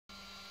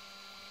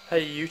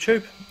Hey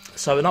YouTube,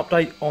 so an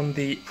update on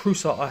the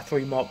Prusa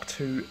I3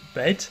 MK2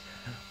 bed.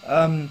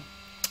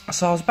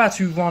 So I was about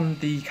to run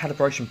the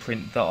calibration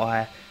print that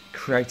I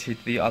created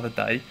the other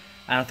day,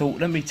 and I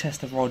thought let me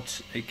test the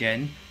rods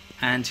again,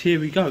 and here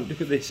we go, look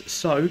at this.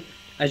 So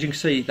as you can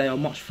see, they are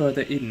much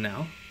further in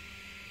now.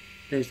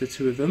 There's the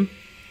two of them.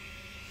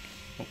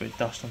 A bit of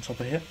dust on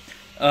top of here.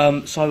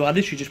 So I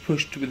literally just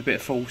pushed with a bit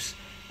of force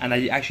and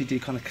they actually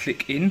did kind of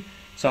click in.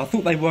 So I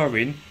thought they were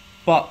in,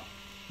 but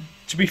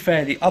to be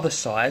fair, the other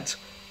sides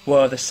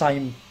were the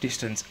same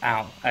distance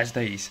out as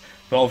these,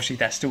 but obviously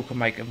that still can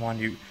make a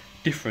minute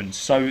difference.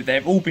 So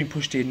they've all been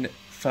pushed in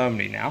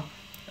firmly now.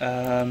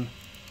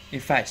 In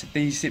fact,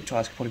 these zip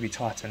ties could probably be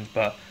tightened,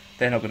 but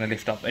they're not going to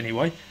lift up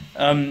anyway.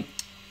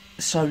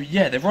 So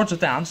yeah, the rods are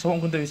down, so what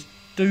I'm going to do is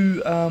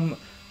do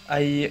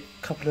a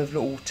couple of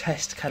little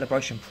test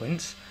calibration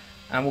prints,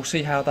 and we'll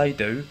see how they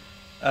do.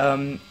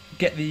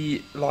 Get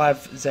the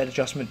live Z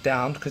adjustment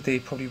down, because they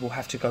probably will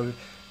have to go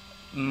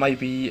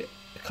maybe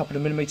a couple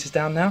of millimeters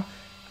down now,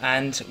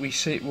 and we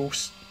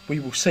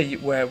will see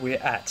where we're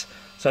at.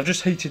 So I've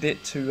just heated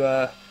it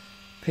to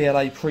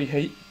PLA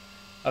preheat.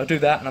 I'll do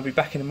that and I'll be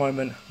back in a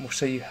moment and we'll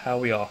see how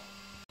we are.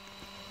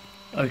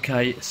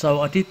 Okay,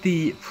 so I did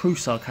the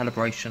Prusa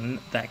calibration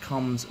that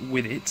comes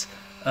with it,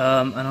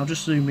 and I'll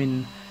just zoom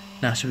in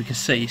now so we can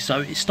see. So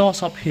it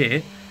starts up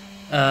here,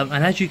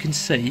 and as you can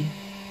see,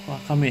 if I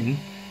come in,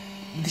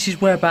 this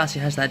is whereabouts it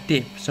has that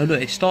dip. So look,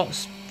 it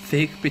starts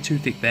thick, a bit too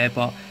thick there,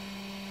 but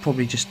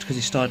probably just because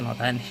it started like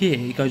that, and here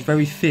it goes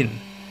very thin,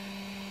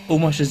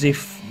 almost as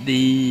if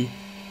the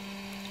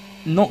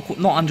not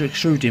under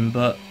extruding,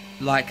 but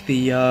like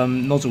the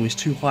nozzle is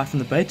too high from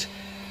the bed.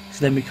 So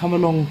then we come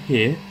along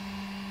here,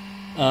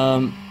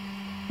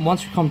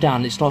 once we come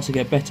down it starts to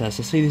get better.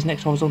 So see this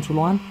next horizontal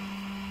line,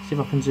 see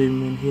if I can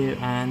zoom in here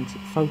and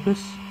focus.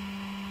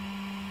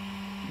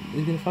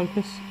 Is it going to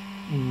focus?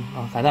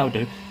 Okay, that'll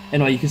do.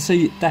 Anyway, you can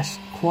see that's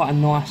quite a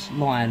nice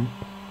line.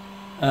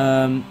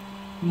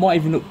 Might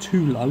even look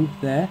too low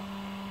there,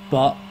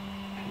 but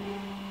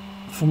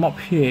from up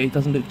here it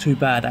doesn't look too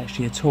bad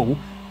actually at all.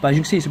 But as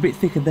you can see, it's a bit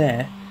thicker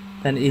there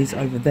than it is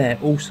over there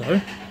also.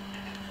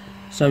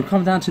 So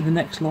come down to the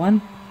next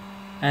line,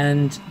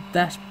 and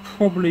that's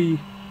probably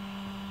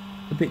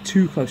a bit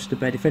too close to the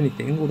bed if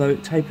anything, although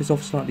it tapers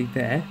off slightly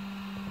there.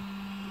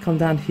 Come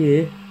down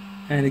here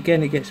and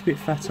again it gets a bit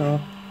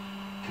fatter.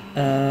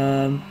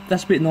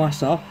 That's a bit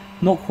nicer,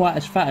 not quite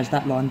as fat as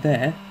that line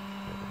there.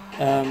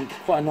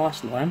 Quite a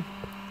nice line.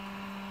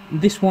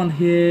 This one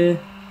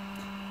here,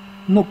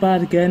 not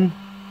bad again,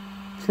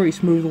 pretty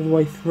smooth all the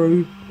way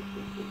through.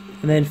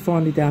 And then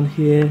finally down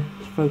here,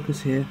 let's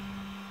focus here,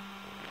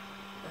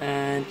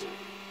 and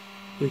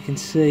we can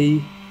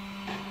see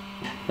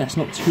that's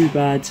not too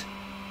bad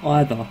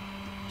either.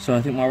 So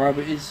I think my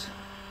rabbit is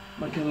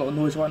making a lot of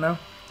noise right now.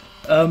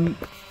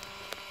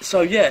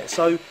 So yeah,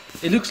 so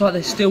it looks like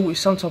there's still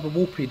some type of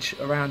warpage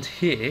around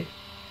here.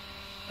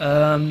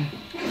 I'm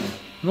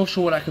not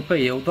sure what that could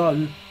be,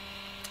 although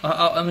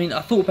I mean,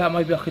 I thought about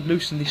maybe I could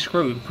loosen this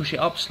screw and push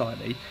it up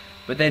slightly,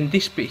 but then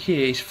this bit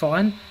here is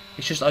fine.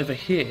 It's just over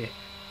here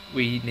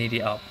we need it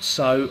up.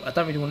 So I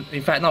don't really want,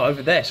 in fact no,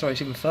 over there, sorry,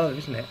 it's even further,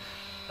 isn't it?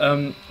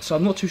 So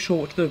I'm not too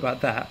sure what to do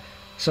about that.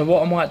 So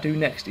what I might do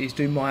next is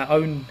do my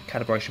own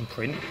calibration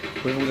print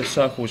with all the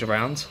circles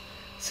around,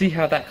 see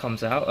how that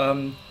comes out,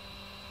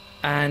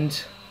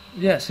 and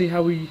yeah, see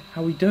how we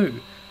do.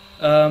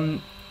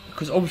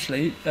 Because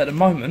obviously at the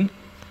moment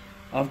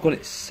I've got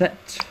it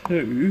set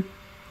to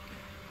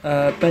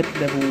bed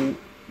level,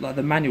 like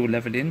the manual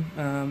leveling.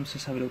 So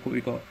let's have a look what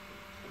we've got.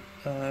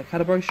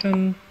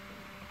 Calibration,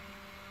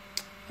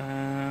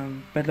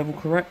 bed level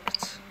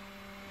correct.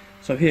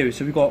 So here,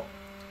 so we've got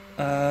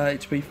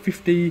it to be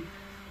 50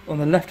 on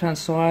the left hand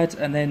side,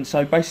 and then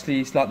so basically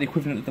it's like the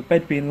equivalent of the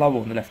bed being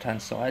lower on the left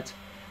hand side.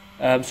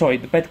 Sorry,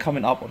 the bed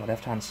coming up on the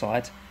left hand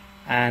side,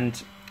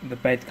 and the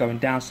bed going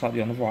down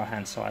slightly on the right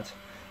hand side,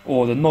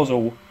 or the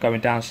nozzle going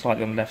down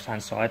slightly on the left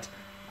hand side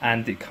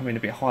and it coming a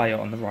bit higher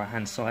on the right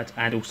hand side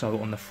and also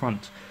on the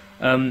front.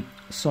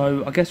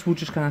 So I guess we're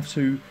just going to have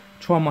to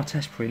try my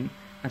test print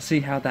and see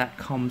how that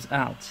comes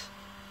out,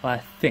 I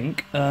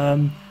think.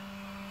 Oh,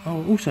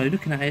 also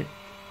looking at it,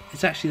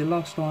 it's actually the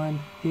last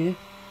line here.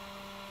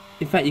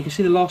 In fact, you can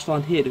see the last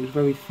line here that was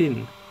very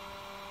thin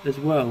as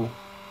well.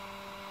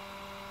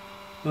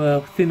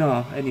 Well,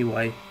 thinner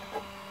anyway.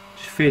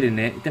 Just feeling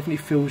it. It definitely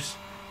feels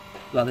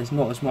like there's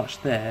not as much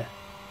there.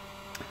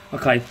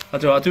 Okay,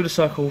 I'll do the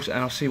circles and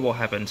I'll see what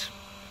happens.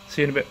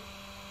 See you in a bit.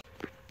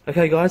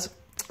 Okay guys,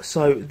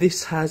 so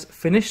this has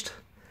finished.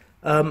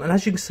 And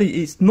as you can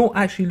see, it's not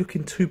actually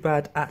looking too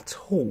bad at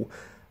all.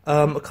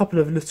 A couple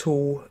of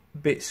little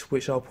bits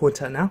which I'll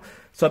point out now.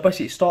 So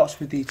basically it starts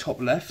with the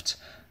top left,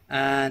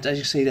 and as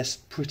you see that's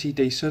pretty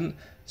decent.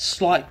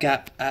 Slight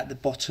gap at the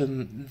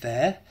bottom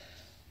there.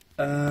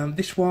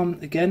 This one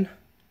again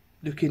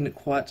looking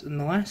quite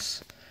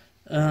nice.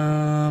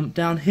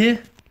 Down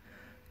here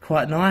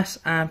quite nice,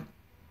 and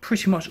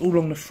pretty much all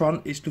along the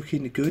front is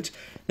looking good.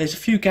 There's a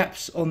few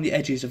gaps on the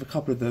edges of a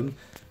couple of them,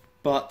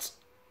 but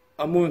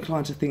I'm more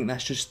inclined to think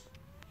that's just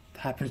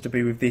happens to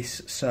be with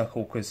this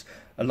circle, because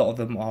a lot of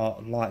them are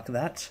like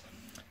that.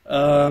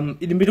 In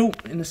the middle,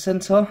 in the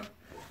centre,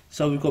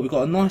 so we've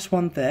got a nice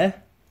one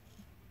there,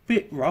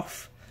 bit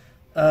rough.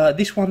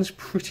 This one's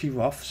pretty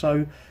rough,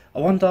 so I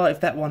wonder if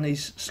that one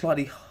is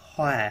slightly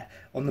higher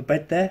on the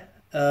bed there.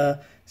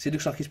 So it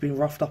looks like it's been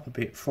roughed up a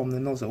bit from the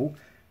nozzle.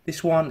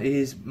 This one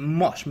is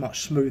much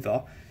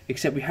smoother,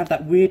 except we have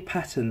that weird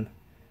pattern,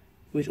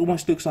 which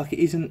almost looks like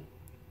it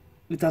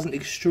doesn't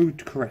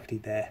extrude correctly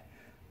there.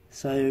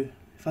 So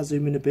if I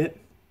zoom in a bit,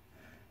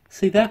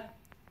 see that?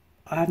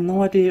 I have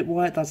no idea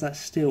why it does that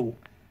still.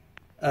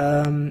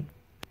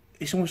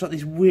 It's almost like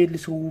this weird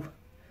little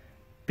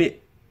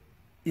bit,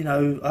 you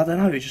know, I don't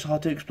know, it's just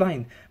hard to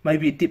explain.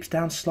 Maybe it dips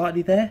down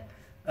slightly there.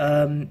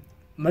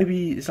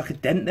 Maybe it's like a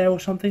dent there or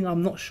something,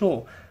 I'm not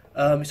sure.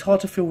 It's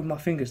hard to feel with my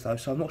fingers though,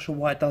 so I'm not sure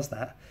why it does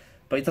that.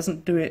 But it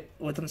doesn't do it,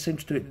 or it doesn't seem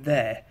to do it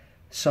there.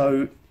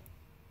 So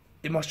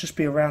it must just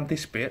be around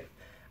this bit.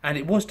 And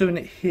it was doing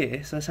it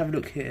here, so let's have a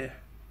look here.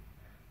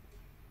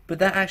 But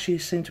that actually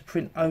seemed to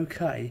print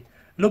okay.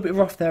 A little bit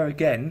rough there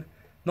again,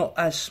 not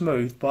as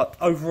smooth, but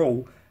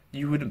overall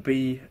you wouldn't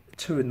be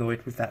too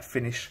annoyed with that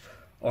finish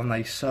on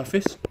a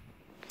surface.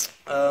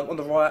 On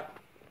the right,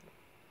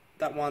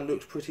 that one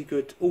looks pretty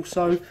good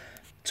also.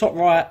 Top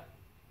right,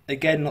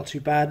 again not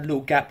too bad,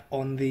 little gap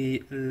on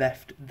the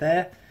left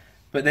there.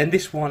 But then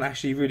this one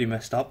actually really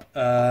messed up.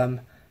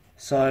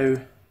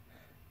 So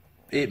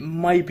it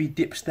maybe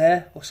dips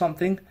there or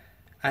something,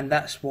 and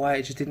that's why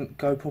it just didn't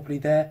go properly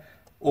there.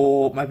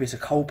 Or maybe it's a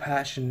cold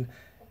patch and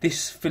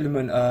this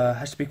filament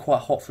has to be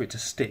quite hot for it to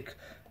stick.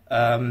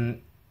 So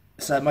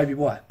that may be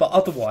why. But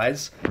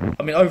otherwise,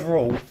 I mean,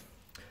 overall,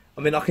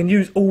 I mean, I can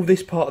use all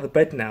this part of the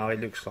bed now, it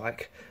looks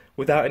like,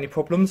 without any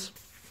problems.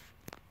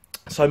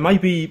 So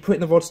maybe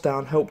putting the rods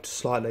down helped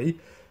slightly.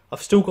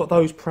 I've still got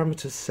those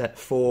parameters set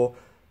for,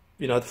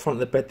 you know, the front of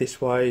the bed this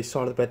way,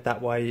 side of the bed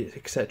that way,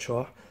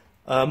 etc.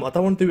 I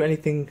don't want to do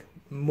anything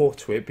more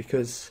to it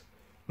because,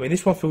 I mean,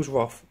 this one feels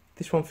rough,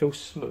 this one feels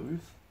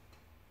smooth.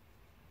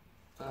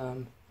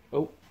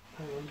 Oh,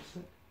 hang on a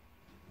sec.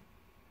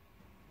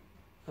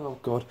 Oh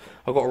god,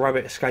 I've got a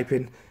rabbit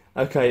escaping.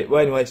 Okay,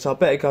 well anyway, so I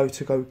better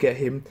go get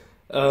him.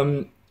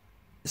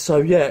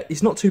 So yeah,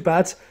 it's not too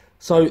bad.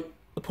 So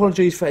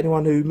apologies for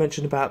anyone who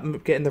mentioned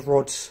about getting the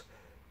rods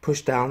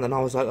pushed down, and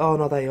I was like, oh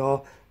no, they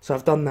are. So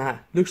I've done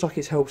that. Looks like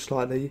it's helped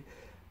slightly.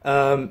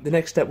 The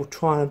next step will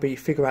try and be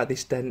figure out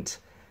this dent,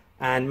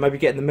 and maybe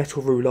getting the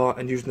metal ruler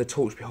and using the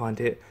torch behind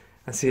it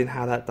and seeing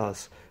how that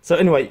does. So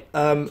anyway,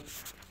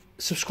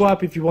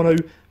 subscribe if you want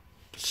to.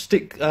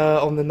 Stick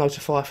on the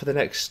notify for the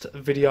next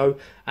video,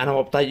 and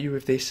I'll update you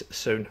with this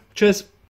soon. Cheers.